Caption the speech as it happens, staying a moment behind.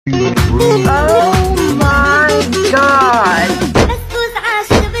Oh my god!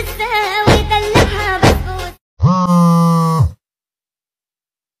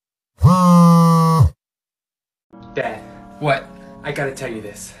 Dad. What? I gotta tell you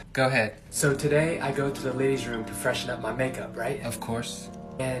this. Go ahead. So today I go to the ladies' room to freshen up my makeup, right? Of course.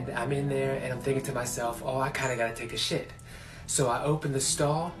 And I'm in there and I'm thinking to myself, oh, I kinda gotta take a shit. So I open the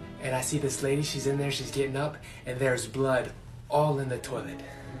stall and I see this lady, she's in there, she's getting up, and there's blood all in the toilet.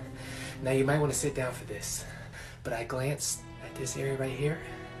 Now you might wanna sit down for this, but I glanced at this area right here.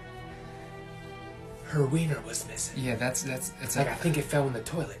 Her wiener was missing. Yeah, it's like I think it fell in the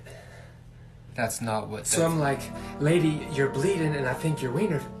toilet. That's not what. So I'm like, lady, you're bleeding and I think your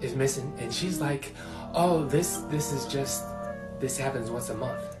wiener is missing. And she's like, oh, this happens once a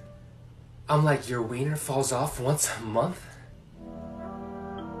month. I'm like, your wiener falls off once a month?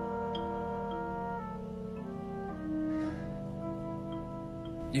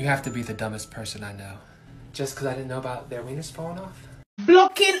 You have to be the dumbest person I know. Just because I didn't know about their wieners falling off?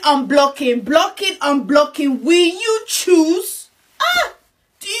 Blocking, unblocking, blocking, unblocking. Will you choose?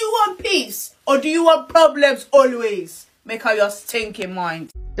 Do you want peace or do you want problems always? Make up your stinking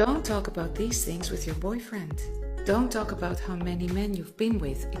mind. Don't talk about these things with your boyfriend. Don't talk about how many men you've been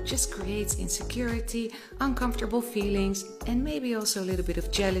with. It just creates insecurity, uncomfortable feelings, and maybe also a little bit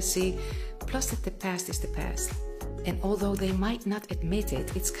of jealousy. Plus that the past is the past. And although they might not admit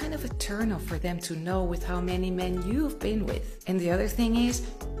it, it's kind of a turn off for them to know with how many men you've been with. And the other thing is,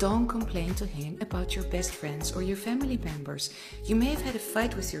 don't complain to him about your best friends or your family members. You may have had a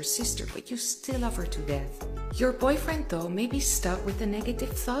fight with your sister, but you still love her to death. Your boyfriend, though, may be stuck with the negative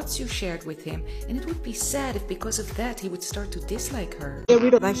thoughts you shared with him, and it would be sad if because of that he would start to dislike her. Get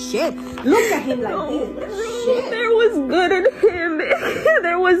rid of that shit. Look at him like this. Shit. There was good in him.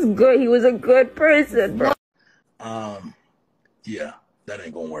 There was good. He was a good person, bro. Yeah, that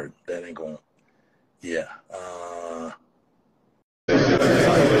ain't gonna work. That ain't gonna, yeah.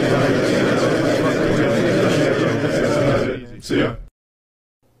 See ya.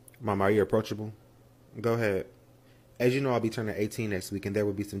 Mom, are you approachable? Go ahead. As you know, I'll be turning 18 next week and there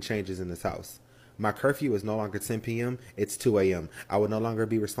will be some changes in this house. My curfew is no longer 10 p.m., it's 2 a.m. I will no longer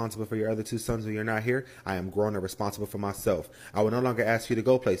be responsible for your other two sons when you're not here. I am grown and responsible for myself. I will no longer ask you to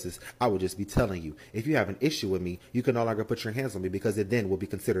go places. I will just be telling you. If you have an issue with me, you can no longer put your hands on me because it then will be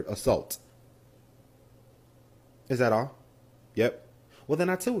considered assault. Is that all? Yep. Well, then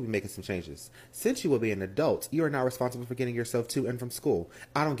I too will be making some changes. Since you will be an adult, you are now responsible for getting yourself to and from school.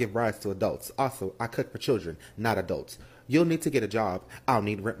 I don't give rides to adults. Also, I cook for children, not adults. You'll need to get a job. I'll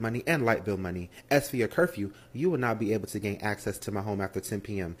need rent money and light bill money. As for your curfew, you will not be able to gain access to my home after 10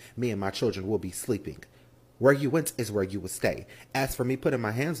 p.m. Me and my children will be sleeping. Where you went is where you will stay. As for me putting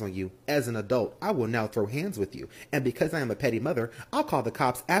my hands on you, as an adult, I will now throw hands with you. And because I am a petty mother, I'll call the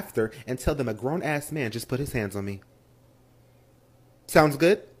cops after and tell them a grown-ass man just put his hands on me. Sounds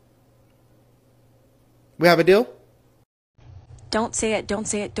good? We have a deal? Don't say it, don't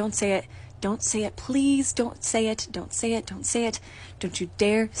say it, don't say it. Don't say it, please. Don't say it. Don't say it. Don't say it. Don't you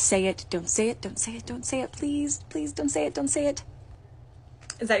dare say it. Don't say it. Don't say it. Don't say it, please. Please don't say it. Don't say it.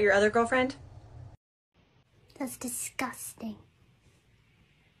 Is that your other girlfriend? That's disgusting.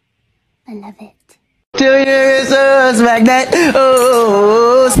 I love it. Do you smack that?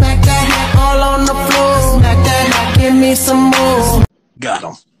 Oh, smack that hat all on the floor. Smack that hat, give me some more. Got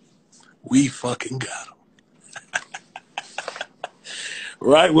him. We fucking got him.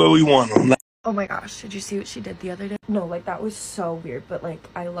 Right where we want him. Oh my gosh, did you see what she did the other day? No, like that was so weird, but like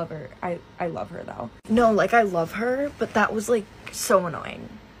I love her. I love her though. No, like I love her, but that was like so annoying.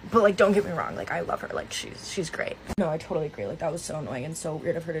 But like don't get me wrong, like I love her. Like she's great. No, I totally agree. Like that was so annoying and so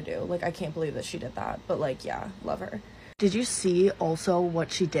weird of her to do. Like I can't believe that she did that. But like yeah, love her. Did you see also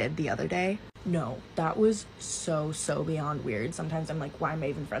what she did the other day? No, that was so beyond weird. Sometimes I'm like, why am I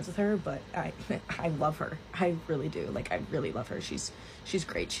even friends with her? But I love her. I really do. Like I really love her. She's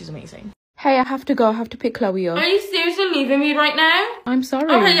great. She's amazing. Hey, I have to go. I have to pick Chloe up. Are you seriously leaving me right now? I'm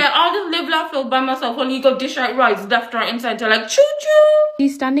sorry. Okay, yeah, I'll just live laugh filled by myself while you go dish out rides left, right, and centre like choo-choo.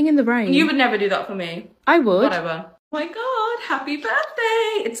 He's standing in the rain. You would never do that for me. I would. Whatever. Oh my god, happy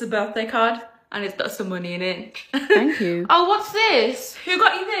birthday. It's a birthday card and it's got some money in it. Thank you. Oh, what's this? Who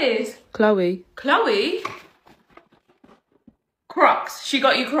got you this? Chloe. Chloe? Crocs. She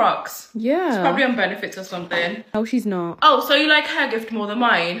got you Crocs. Yeah. It's probably on benefits or something. No, she's not. Oh, so you like her gift more than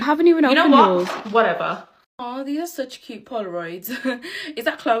mine? I haven't even opened yours. Whatever. Oh, these are such cute Polaroids. Is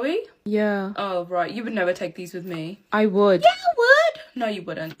that Chloe? Yeah. Oh, right. You would never take these with me. I would. Yeah, I would. No, you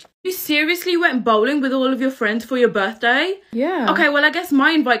wouldn't. You seriously went bowling with all of your friends for your birthday? Yeah. Okay, well, I guess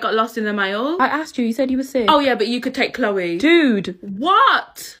my invite got lost in the mail. I asked you said you were sick. Oh, yeah, but you could take Chloe. Dude.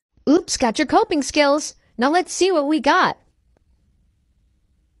 What? Oops, got your coping skills. Now let's see what we got.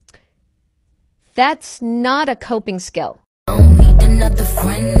 That's not a coping skill. Don't need another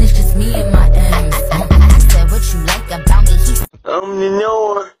friend, it's just me and my M's. I said what you like about me. Open the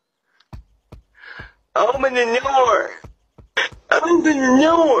door. Open the door. Open the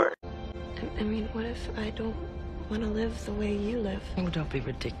door. I mean, what if I don't want to live the way you live? Oh, don't be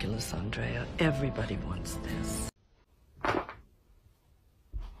ridiculous, Andrea. Everybody wants this.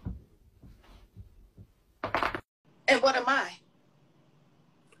 And what am I?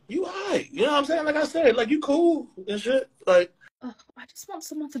 You alright. You know what I'm saying? Like I said, like you cool and shit. Like, Ugh, I just want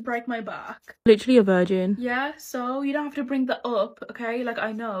someone to break my back. Literally a virgin. Yeah, so you don't have to bring that up, okay? Like,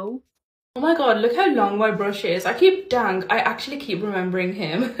 I know. Oh my god, look how long my brush is. I actually keep remembering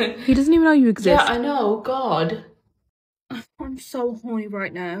him. He doesn't even know you exist. Yeah, I know, god. I'm so horny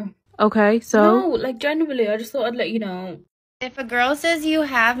right now. Okay, so? No, like, genuinely, I just thought I'd let you know. If a girl says you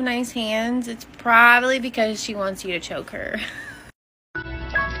have nice hands, it's probably because she wants you to choke her.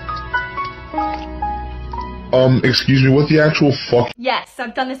 Excuse me, what the actual fuck? Yes,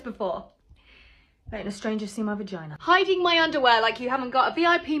 I've done this before. Letting a stranger see my vagina. Hiding my underwear like you haven't got a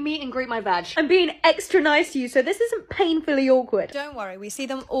VIP meet and greet my vag. I'm being extra nice to you, so this isn't painfully awkward. Don't worry, we see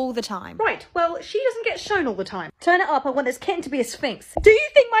them all the time. Right, well, she doesn't get shown all the time. Turn it up, I want this kitten to be a sphinx. Do you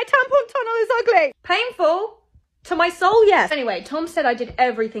think my tampon tunnel is ugly? Painful? To my soul, yes. Anyway, Tom said I did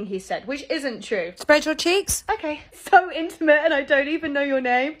everything he said, which isn't true. Spread your cheeks. Okay. So intimate and I don't even know your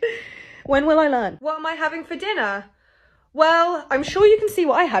name. When will I learn? What am I having for dinner? Well, I'm sure you can see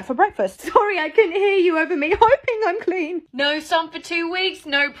what I had for breakfast. Sorry, I couldn't hear you over me, hoping I'm clean. No sun for 2 weeks,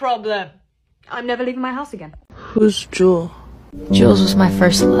 no problem. I'm never leaving my house again. Who's Jewel? Jules was my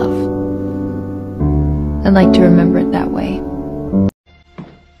first love. I'd like to remember it that way.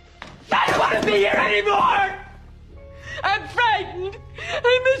 I don't want to be here anymore! I'm frightened!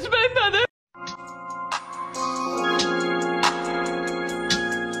 I miss my mother!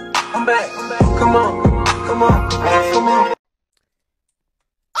 I'm back. Come on. Come on. Come on.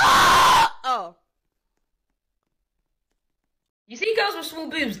 Oh. You see girls with small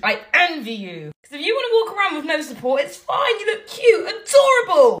boobs, I envy you. Because if you want to walk around with no support, it's fine, you look cute,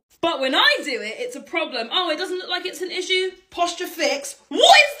 adorable. But when I do it, it's a problem. Oh, it doesn't look like it's an issue. Posture fix. What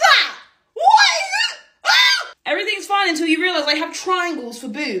is that? What is it? Ah! Everything's fine until you realise I have triangles for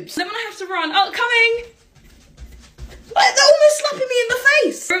boobs. Then when I have to run, oh, coming. Like, they're almost slapping me in the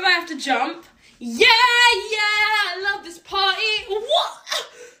face. Or if I have to jump. Yeah, I love this party. What?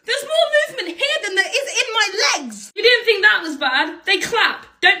 There's more movement here than there is in my legs. You didn't think that was bad? They clap.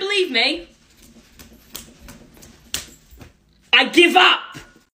 Don't believe me? I give up.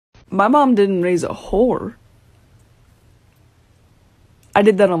 My mom didn't raise a whore. I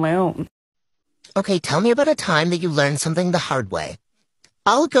did that on my own. Okay, tell me about a time that you learned something the hard way.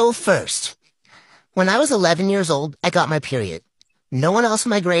 I'll go first. When I was 11 years old, I got my period. No one else in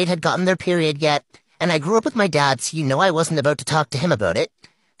my grade had gotten their period yet, and I grew up with my dad, so you know I wasn't about to talk to him about it.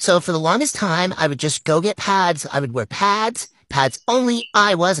 So for the longest time, I would just go get pads. I would wear pads only.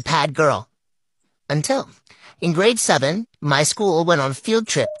 I was a pad girl. Until, in grade 7, my school went on a field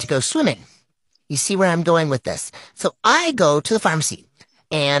trip to go swimming. You see where I'm going with this. So I go to the pharmacy,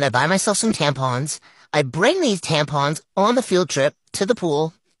 and I buy myself some tampons. I bring these tampons on the field trip to the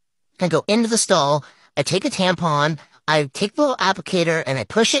pool. I go into the stall, I take a tampon, I take the little applicator and I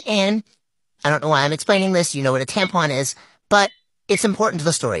push it in. I don't know why I'm explaining this, you know what a tampon is, but it's important to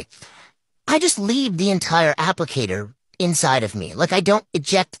the story. I just leave the entire applicator inside of me. Like I don't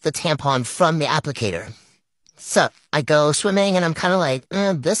eject the tampon from the applicator. So I go swimming and I'm kind of like,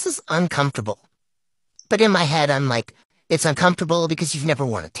 this is uncomfortable. But in my head, I'm like, it's uncomfortable because you've never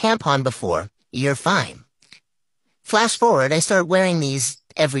worn a tampon before. You're fine. Flash forward, I start wearing these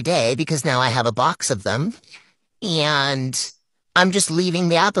every day because now I have a box of them, and I'm just leaving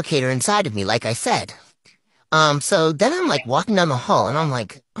the applicator inside of me, like I said. So then I'm like walking down the hall, and I'm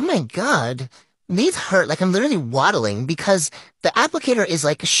like, oh my god, these hurt. Like I'm literally waddling because the applicator is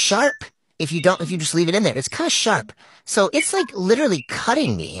like sharp. If you just leave it in there, it's kind of sharp. So it's like literally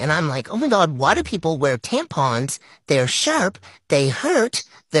cutting me, and I'm like, oh my god, why do people wear tampons? They're sharp, they hurt,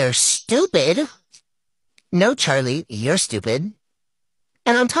 they're stupid. No, Charlie, you're stupid.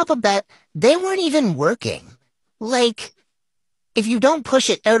 And on top of that, they weren't even working. Like, if you don't push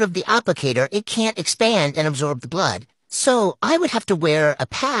it out of the applicator, it can't expand and absorb the blood. So I would have to wear a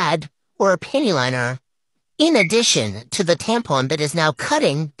pad or a panty liner in addition to the tampon that is now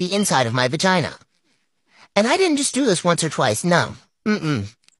cutting the inside of my vagina. And I didn't just do this once or twice, no.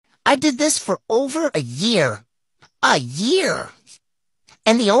 I did this for over a year. A year!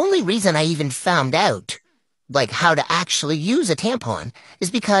 And the only reason I even found out, like, how to actually use a tampon is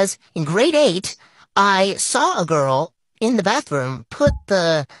because in grade 8, I saw a girl in the bathroom put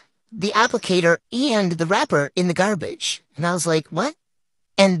the applicator and the wrapper in the garbage. And I was like, what?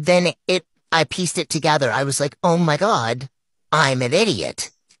 And then I pieced it together. I was like, oh my God, I'm an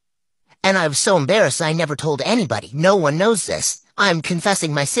idiot. And I was so embarrassed I never told anybody. No one knows this. I'm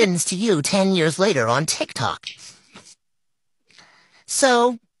confessing my sins to you 10 years later on TikTok.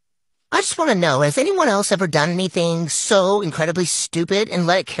 So, I just want to know, has anyone else ever done anything so incredibly stupid and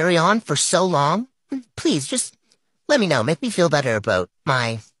let it carry on for so long? Please, just let me know. Make me feel better about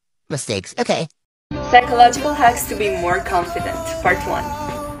my mistakes. Okay. Psychological hacks to be more confident, part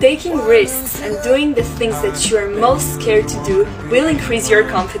 1. Taking risks and doing the things that you are most scared to do will increase your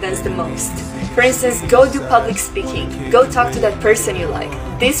confidence the most. For instance, go do public speaking. Go talk to that person you like.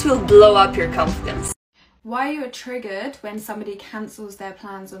 This will blow up your confidence. Why you are triggered when somebody cancels their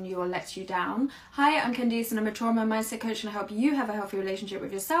plans on you or lets you down. Hi, I'm Candice and I'm a trauma mindset coach and I help you have a healthy relationship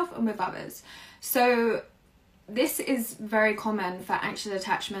with yourself and with others. So this is very common for anxious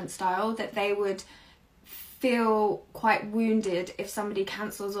attachment style, that they would feel quite wounded if somebody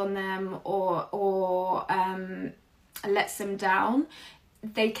cancels on them or lets them down.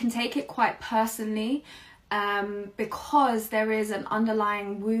 They can take it quite personally because there is an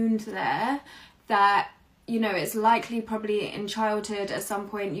underlying wound there that, you know, it's likely probably in childhood at some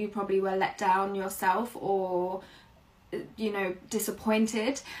point you probably were let down yourself or, you know,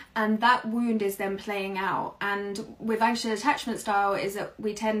 disappointed, and that wound is then playing out. And with anxious attachment style is that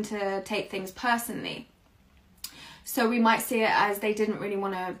we tend to take things personally. So we might see it as they didn't really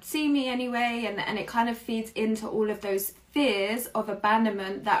want to see me anyway, and it kind of feeds into all of those fears of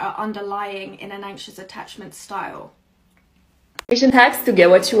abandonment that are underlying in an anxious attachment style. Patient hacks to get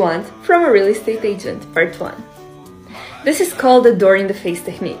what you want from a real estate agent, part 1. This is called the door in the face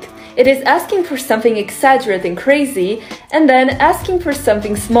technique. It is asking for something exaggerated and crazy and then asking for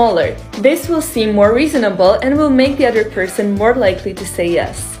something smaller. This will seem more reasonable and will make the other person more likely to say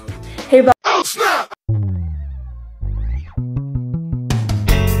yes. Hey, oh, snap!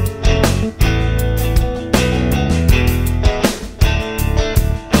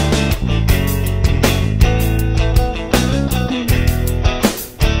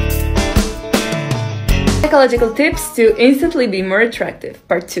 Psychological tips to instantly be more attractive,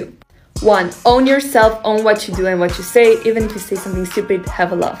 part 2. 1. Own yourself, own what you do and what you say, even if you say something stupid,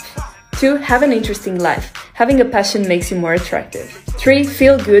 have a laugh. 2. Have an interesting life. Having a passion makes you more attractive. 3.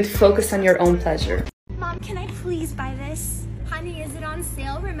 Feel good, focus on your own pleasure. Mom, can I please buy this? Honey, is it on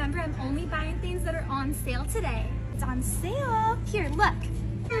sale? Remember, I'm only buying things that are on sale today. It's on sale. Here, look.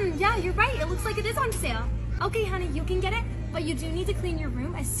 Yeah, you're right. It looks like it is on sale. Okay, honey, you can get it, but you do need to clean your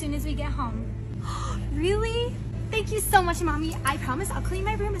room as soon as we get home. Really? Thank you so much, Mommy. I promise I'll clean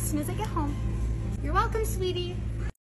my room as soon as I get home. You're welcome, sweetie.